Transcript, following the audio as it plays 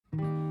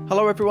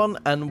Hello everyone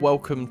and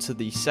welcome to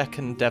the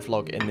second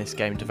devlog in this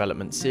game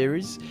development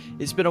series.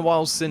 It's been a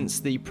while since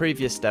the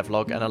previous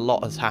devlog and a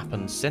lot has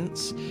happened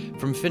since.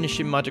 From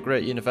finishing my degree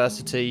at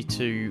university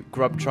to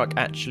Grub Truck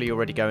actually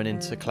already going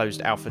into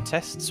closed alpha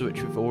tests,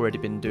 which we've already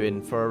been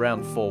doing for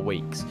around 4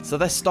 weeks. So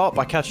let's start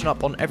by catching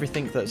up on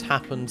everything that's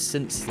happened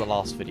since the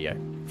last video.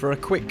 For a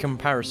quick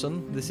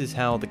comparison, this is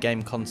how the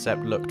game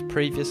concept looked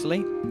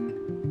previously,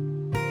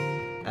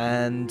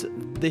 and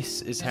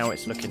this is how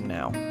it's looking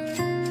now.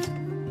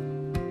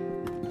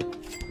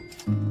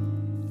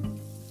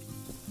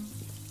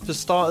 For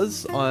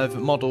starters,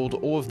 I've modelled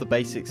all of the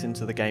basics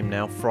into the game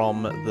now,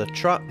 from the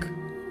truck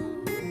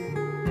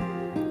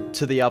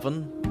to the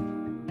oven.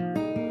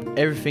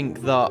 Everything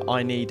that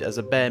I need as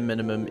a bare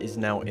minimum is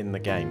now in the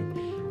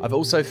game. I've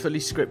also fully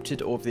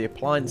scripted all of the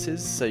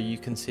appliances, so you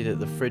can see that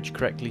the fridge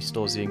correctly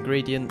stores the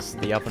ingredients,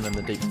 the oven and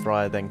the deep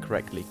fryer then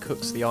correctly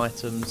cooks the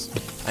items,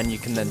 and you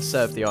can then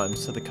serve the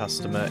items to the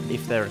customer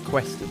if they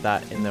requested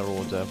that in their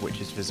order,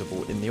 which is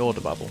visible in the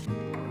order bubble.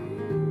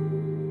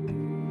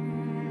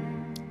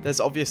 There's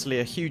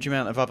obviously a huge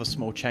amount of other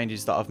small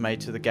changes that I've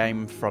made to the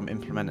game, from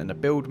implementing a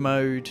build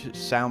mode,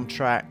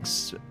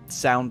 soundtracks,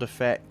 sound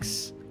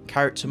effects,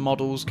 character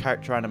models,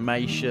 character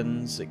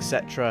animations,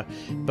 etc.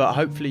 But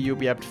hopefully you'll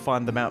be able to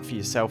find them out for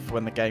yourself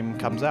when the game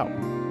comes out.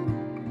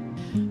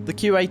 The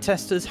QA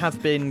testers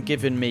have been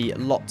giving me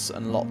lots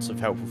and lots of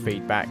helpful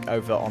feedback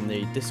over on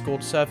the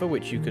Discord server,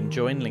 which you can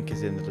join, link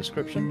is in the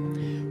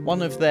description.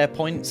 One of their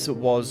points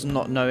was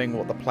not knowing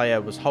what the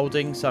player was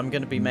holding, so I'm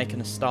going to be making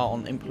a start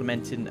on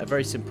implementing a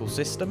very simple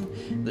system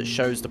that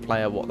shows the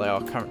player what they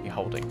are currently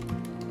holding.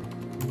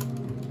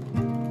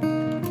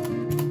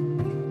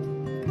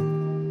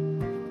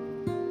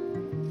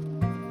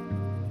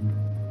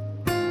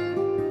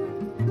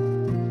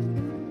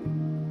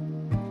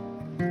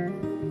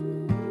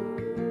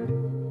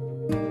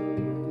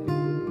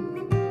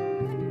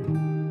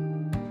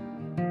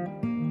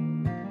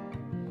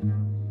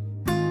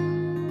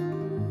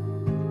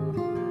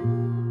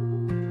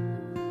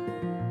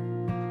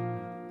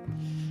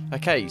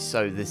 Okay,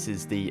 so this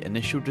is the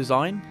initial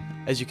design.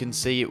 As you can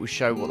see, it will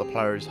show what the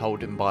player is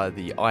holding by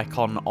the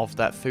icon of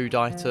that food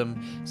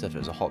item. So if it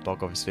was a hot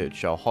dog, obviously it would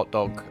show a hot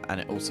dog,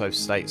 and it also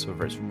states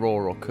whether it's raw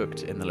or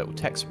cooked in the little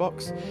text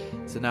box.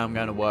 So now I'm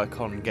going to work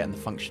on getting the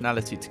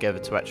functionality together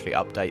to actually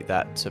update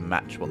that to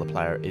match what the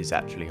player is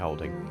actually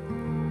holding.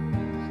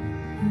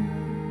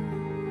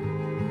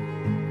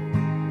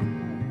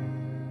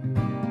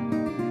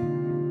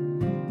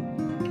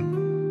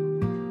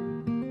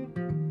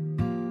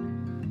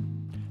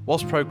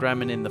 Whilst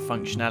programming in the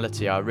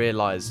functionality, I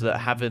realised that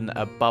having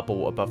a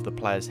bubble above the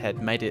player's head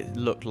made it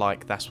look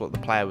like that's what the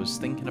player was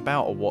thinking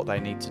about or what they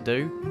need to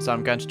do. So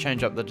I'm going to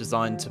change up the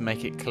design to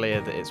make it clear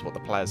that it's what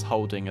the player's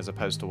holding as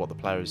opposed to what the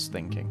player is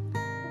thinking.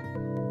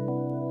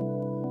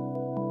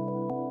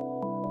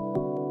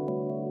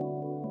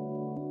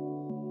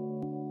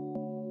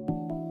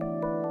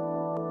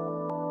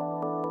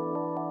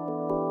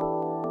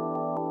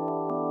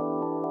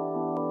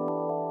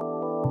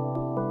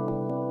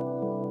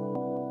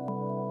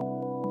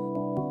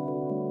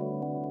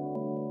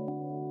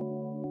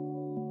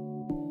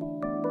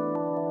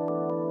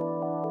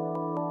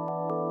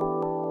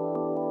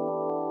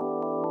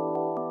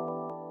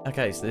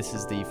 Okay, so this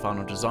is the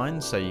final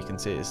design. So you can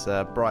see it's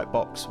a bright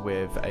box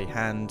with a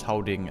hand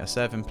holding a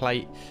serving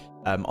plate.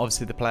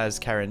 Obviously the player's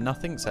carrying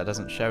nothing, so it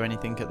doesn't show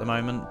anything at the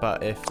moment,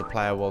 but if the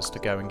player was to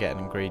go and get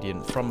an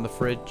ingredient from the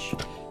fridge,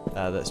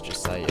 let's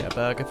just say a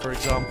burger for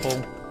example,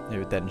 it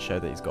would then show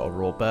that he's got a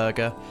raw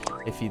burger.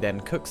 If he then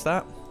cooks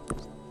that,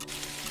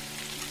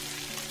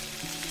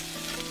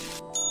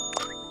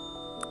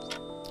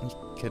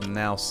 you can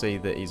now see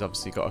that he's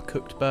obviously got a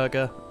cooked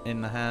burger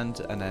in the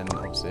hand, and then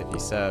obviously if he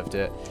served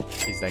it,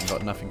 he's then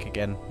got nothing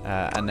again,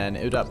 and then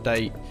it would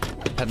update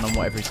depending on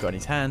whatever he's got in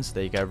his hands. So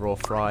there you go, raw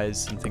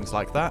fries and things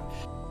like that.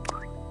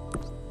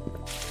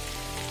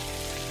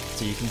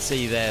 So you can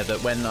see there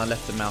that when I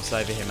left the mouse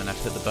over him and I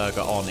put the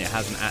burger on, it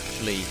hasn't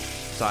actually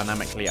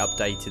dynamically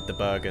updated the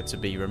burger to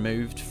be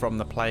removed from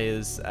the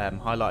player's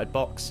highlighted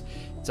box.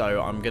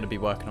 So I'm going to be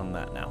working on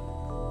that now.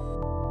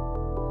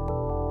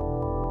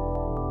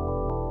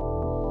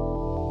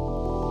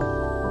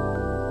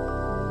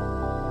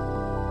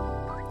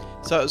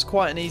 So it was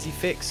quite an easy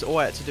fix. All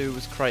I had to do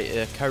was create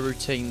a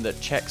coroutine that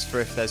checks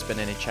for if there's been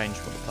any change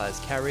what the player's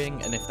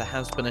carrying, and if there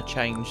has been a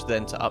change,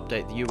 then to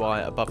update the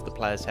UI above the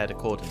player's head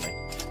accordingly.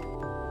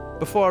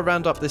 Before I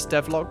round up this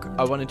devlog,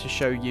 I wanted to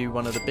show you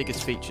one of the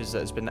biggest features that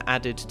has been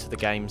added to the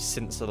game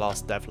since the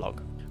last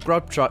devlog.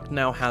 Grub Truck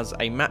now has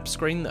a map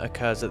screen that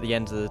occurs at the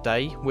end of the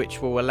day,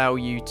 which will allow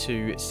you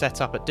to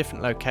set up at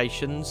different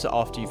locations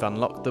after you've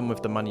unlocked them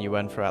with the money you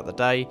earn throughout the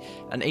day,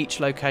 and each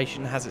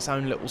location has its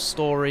own little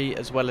story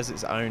as well as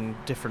its own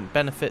different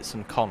benefits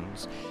and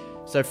cons.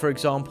 So for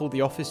example,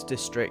 the office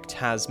district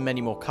has many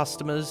more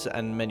customers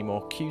and many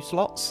more queue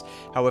slots.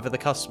 However, the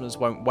customers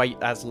won't wait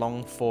as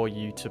long for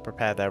you to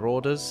prepare their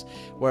orders.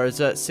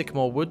 Whereas at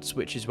Sycamore Woods,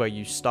 which is where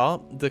you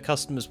start, the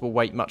customers will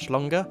wait much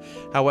longer.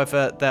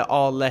 However, there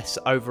are less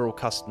overall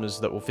customers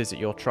that will visit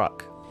your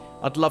truck.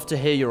 I'd love to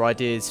hear your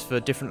ideas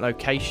for different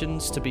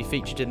locations to be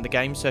featured in the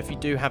game, so if you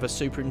do have a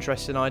super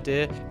interesting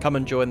idea, come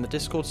and join the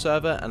Discord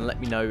server and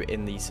let me know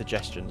in the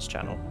suggestions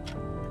channel.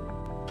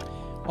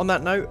 On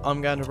that note,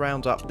 I'm going to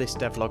round up this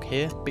devlog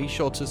here. Be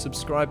sure to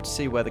subscribe to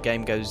see where the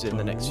game goes in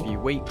the next few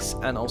weeks,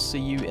 and I'll see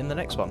you in the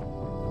next one.